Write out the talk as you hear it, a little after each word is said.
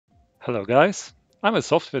Hello guys, I'm a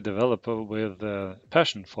software developer with a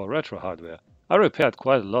passion for retro hardware. I repaired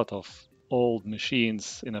quite a lot of old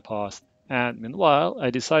machines in the past, and meanwhile I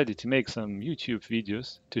decided to make some YouTube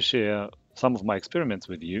videos to share some of my experiments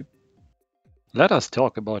with you. Let us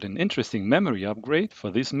talk about an interesting memory upgrade for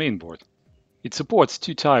this mainboard. It supports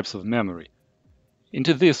two types of memory.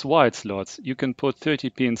 Into these wide slots you can put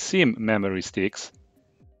 30-pin SIMM memory sticks,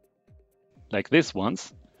 like these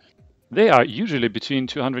ones. They are usually between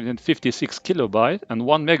 256 kilobyte and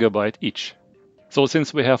 1 megabyte each. So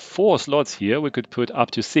since we have 4 slots here, we could put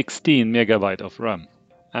up to 16 megabyte of RAM.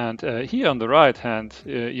 And here on the right hand,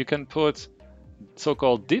 you can put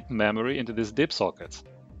so-called DIP memory into these DIP sockets.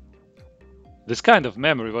 This kind of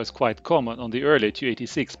memory was quite common on the early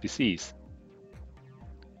 286 PCs.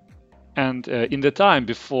 And in the time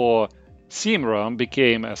before SIMM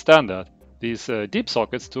became a standard, these DIP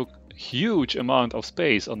sockets took huge amount of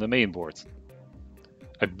space on the mainboards.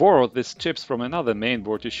 I borrowed these chips from another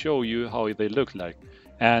mainboard to show you how they look like.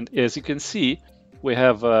 And as you can see, we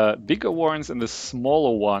have bigger ones and the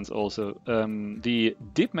smaller ones also. The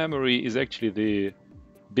DIP memory is actually the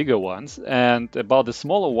bigger ones, and about the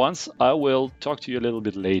smaller ones I will talk to you a little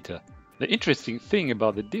bit later. The interesting thing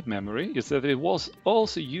about the DIP memory is that it was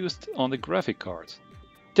also used on the graphic cards.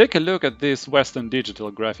 Take a look at this Western Digital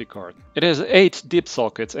graphic card. It has 8 DIP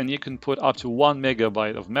sockets and you can put up to 1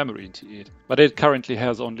 megabyte of memory into it, but it currently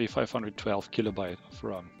has only 512 kilobyte of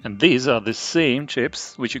RAM. And these are the same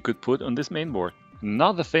chips which you could put on this mainboard.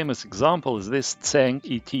 Another famous example is this Tseng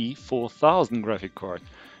ET4000 graphic card,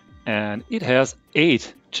 and it has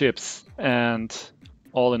 8 chips and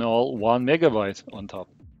all in all 1 megabyte on top.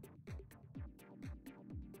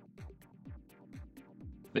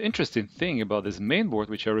 The interesting thing about this mainboard,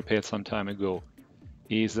 which I repaired some time ago,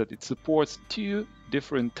 is that it supports two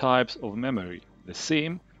different types of memory, the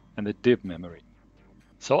SIMM and the DIP memory.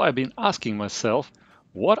 So I've been asking myself,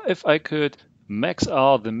 what if I could max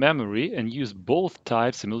out the memory and use both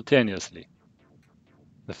types simultaneously?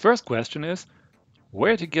 The first question is,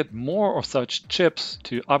 where to get more of such chips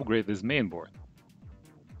to upgrade this mainboard?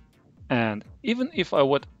 And even if I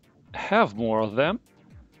would have more of them,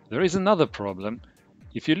 there is another problem.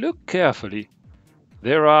 If you look carefully,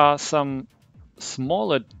 there are some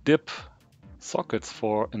smaller DIP sockets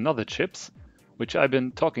for another chips, which I've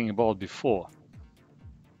been talking about before.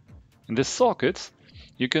 In the sockets,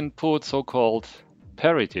 you can put so-called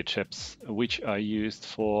parity chips, which are used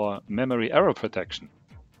for memory error protection.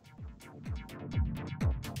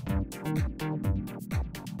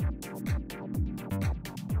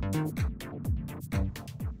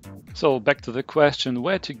 So back to the question,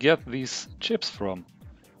 where to get these chips from?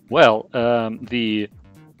 Well, the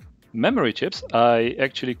memory chips I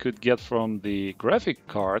actually could get from the graphic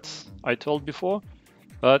cards I told before,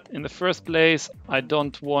 but in the first place I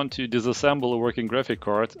don't want to disassemble a working graphic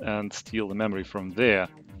card and steal the memory from there.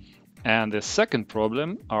 And the second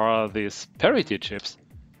problem are these parity chips,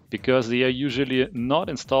 because they are usually not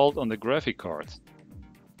installed on the graphic cards.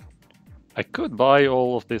 I could buy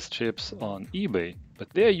all of these chips on eBay, but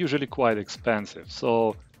they are usually quite expensive,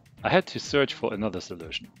 so I had to search for another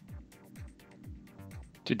solution.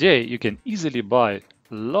 Today you can easily buy a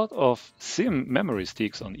lot of SIMM memory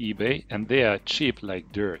sticks on eBay, and they are cheap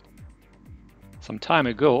like dirt. Some time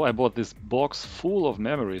ago I bought this box full of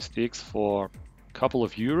memory sticks for a couple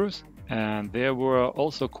of euros, and there were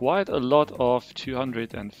also quite a lot of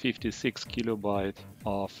 256 kilobyte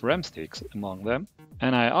of RAM sticks among them.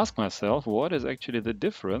 And I asked myself, what is actually the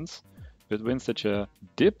difference between such a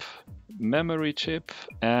DIP memory chip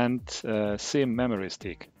and SIMM memory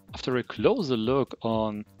stick? After a closer look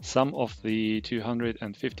on some of the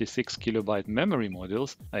 256 kilobyte memory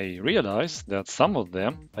modules, I realized that some of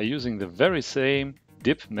them are using the very same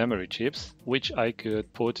DIP memory chips, which I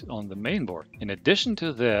could put on the mainboard. In addition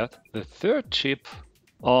to that, the third chip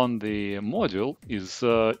on the module is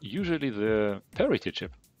usually the parity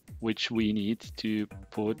chip, which we need to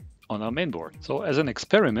put on our mainboard. So as an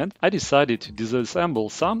experiment, I decided to disassemble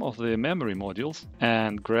some of the memory modules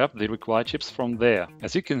and grab the required chips from there.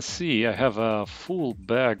 As you can see, I have a full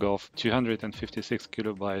bag of 256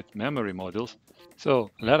 kilobyte memory modules.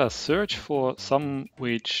 So let us search for some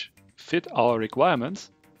which fit our requirements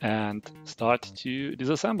and start to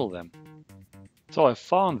disassemble them. So I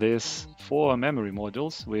found these 4 memory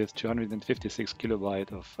modules with 256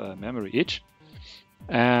 kilobyte of memory each.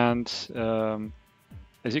 And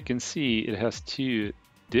as you can see, it has 2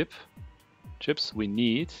 DIP chips we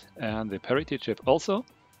need and the parity chip also.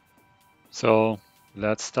 So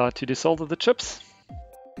let's start to desolder the chips.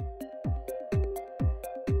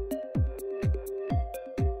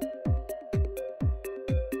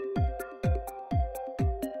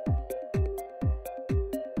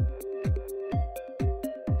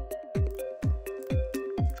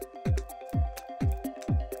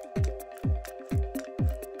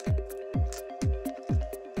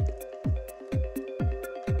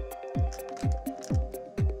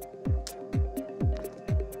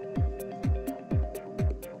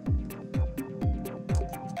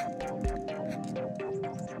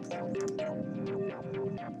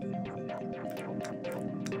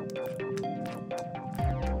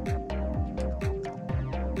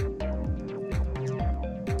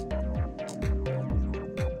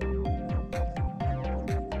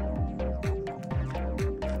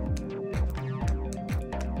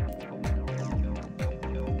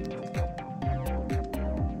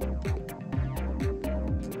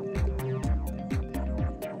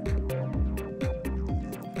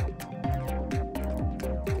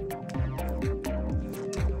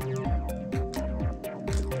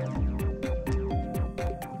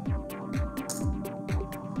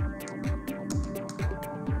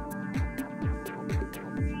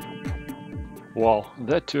 Wow,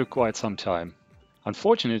 that took quite some time.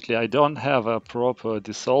 Unfortunately, I don't have a proper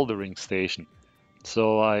desoldering station,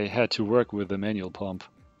 so I had to work with the manual pump.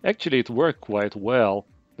 Actually, it worked quite well,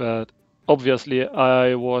 but obviously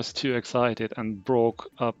I was too excited and broke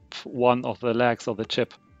up one of the legs of the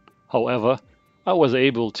chip. However, I was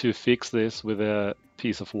able to fix this with a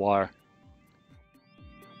piece of wire.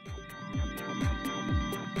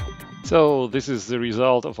 So this is the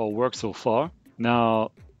result of our work so far.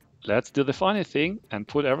 Now let's do the funny thing and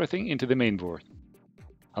put everything into the mainboard.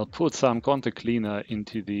 I'll put some contact cleaner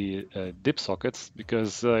into the dip sockets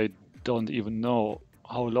because I don't even know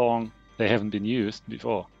how long they haven't been used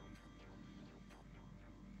before.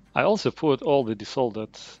 I also put all the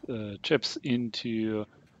desoldered chips into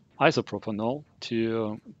isopropanol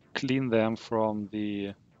to clean them from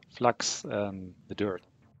the flux and the dirt.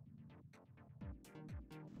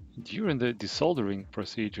 During the desoldering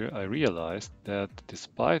procedure, I realized that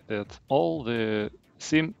despite that all the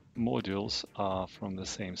SIMM modules are from the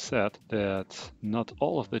same set, that not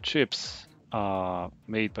all of the chips are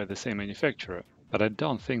made by the same manufacturer. But I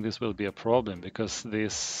don't think this will be a problem because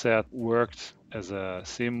this set worked as a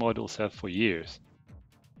SIMM module set for years.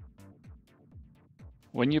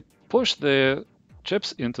 When you push the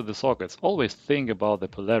chips into the sockets, always think about the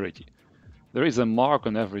polarity. There is a mark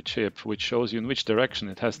on every chip which shows you in which direction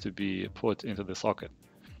it has to be put into the socket.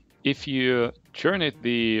 If you turn it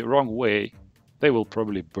the wrong way, they will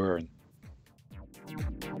probably burn.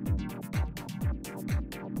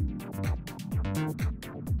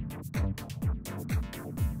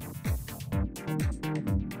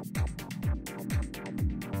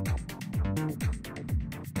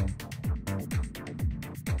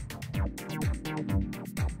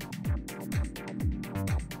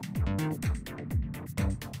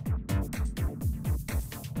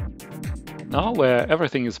 Now where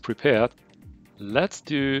everything is prepared, let's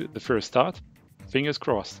do the first start. Fingers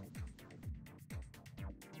crossed.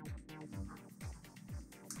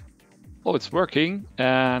 Oh, it's working,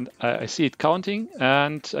 and I see it counting,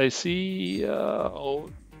 and I see, well,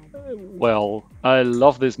 I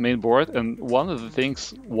love this mainboard, and one of the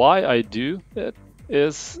things why I do it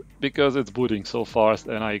is because it's booting so fast,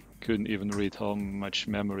 and I couldn't even read how much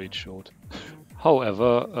memory it showed.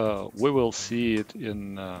 However, we will see it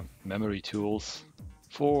in memory tools.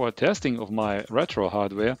 For testing of my retro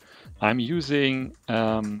hardware, I'm using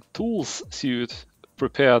tools suite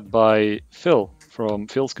prepared by Phil from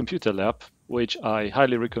PhillsComputerLab, which I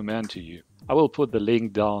highly recommend to you. I will put the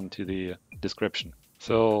link down to the description.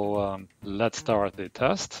 So let's start the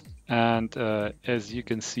test. And as you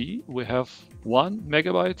can see, we have 1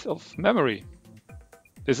 megabyte of memory.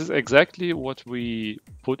 This is exactly what we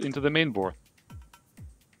put into the mainboard.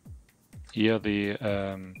 Here the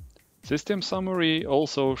system summary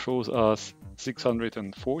also shows us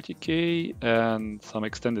 640K and some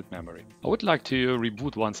extended memory. I would like to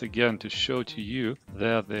reboot once again to show to you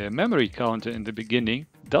that the memory counter in the beginning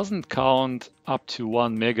doesn't count up to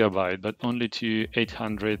 1 megabyte, but only to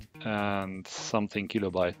 800 and something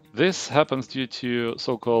kilobyte. This happens due to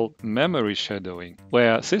so-called memory shadowing,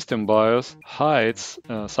 where system BIOS hides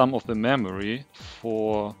some of the memory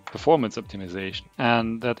for performance optimization,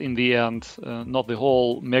 and that in the end, not the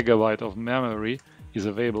whole megabyte of memory is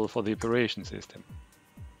available for the operation system.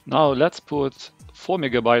 Now let's put 4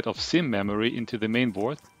 megabyte of SIMM memory into the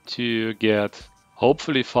mainboard to get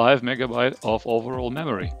hopefully 5 megabyte of overall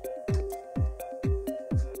memory.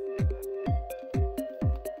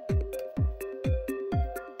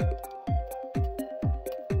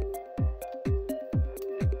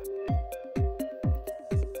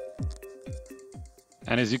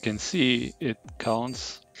 And as you can see, it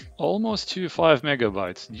counts almost to 5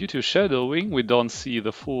 megabytes. Due to shadowing, we don't see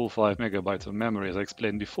the full 5 megabytes of memory as I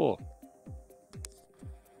explained before.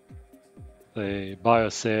 The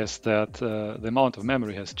BIOS says that the amount of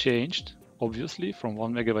memory has changed, obviously, from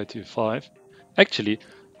 1 megabyte to 5. Actually,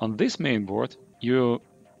 on this mainboard, you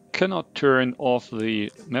cannot turn off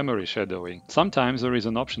the memory shadowing. Sometimes there is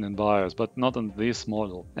an option in BIOS, but not on this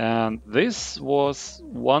model. And this was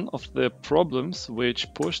one of the problems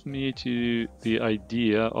which pushed me to the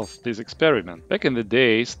idea of this experiment. Back in the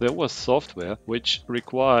days, there was software which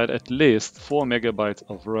required at least 4 megabytes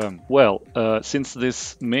of RAM. Well, since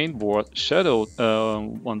this mainboard shadowed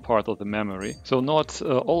one part of the memory, so not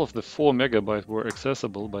all of the 4 megabytes were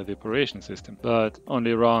accessible by the operation system, but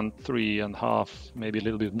only around 3.5, maybe a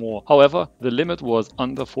little bit more. However, the limit was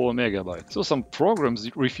under 4 megabytes. So some programs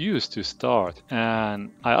refused to start,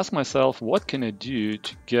 and I asked myself, what can I do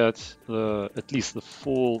to get at least the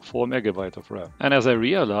full 4 megabyte of RAM? And as I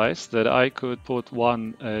realized that I could put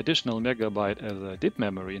 1 additional megabyte as a DIP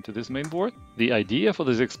memory into this mainboard, the idea for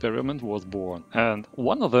this experiment was born. And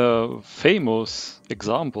one of the famous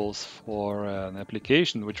examples for an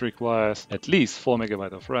application which requires at least 4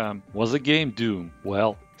 megabyte of RAM was the game Doom.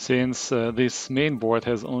 Well, since this mainboard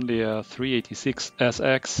has only a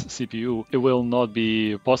 386SX CPU, it will not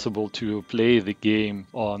be possible to play the game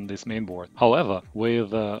on this mainboard. However,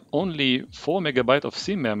 with only 4 megabyte of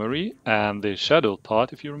SIMM memory and the shadowed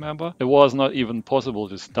part, if you remember, it was not even possible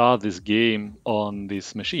to start this game on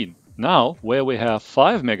this machine. Now, where we have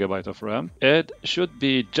 5 megabyte of RAM, it should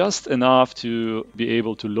be just enough to be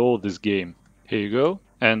able to load this game. Here you go.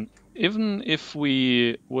 And even if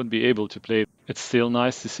we wouldn't be able to play, it's still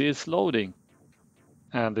nice to see it's loading.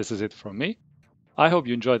 And this is it from me. I hope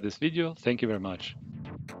you enjoyed this video. Thank you very much.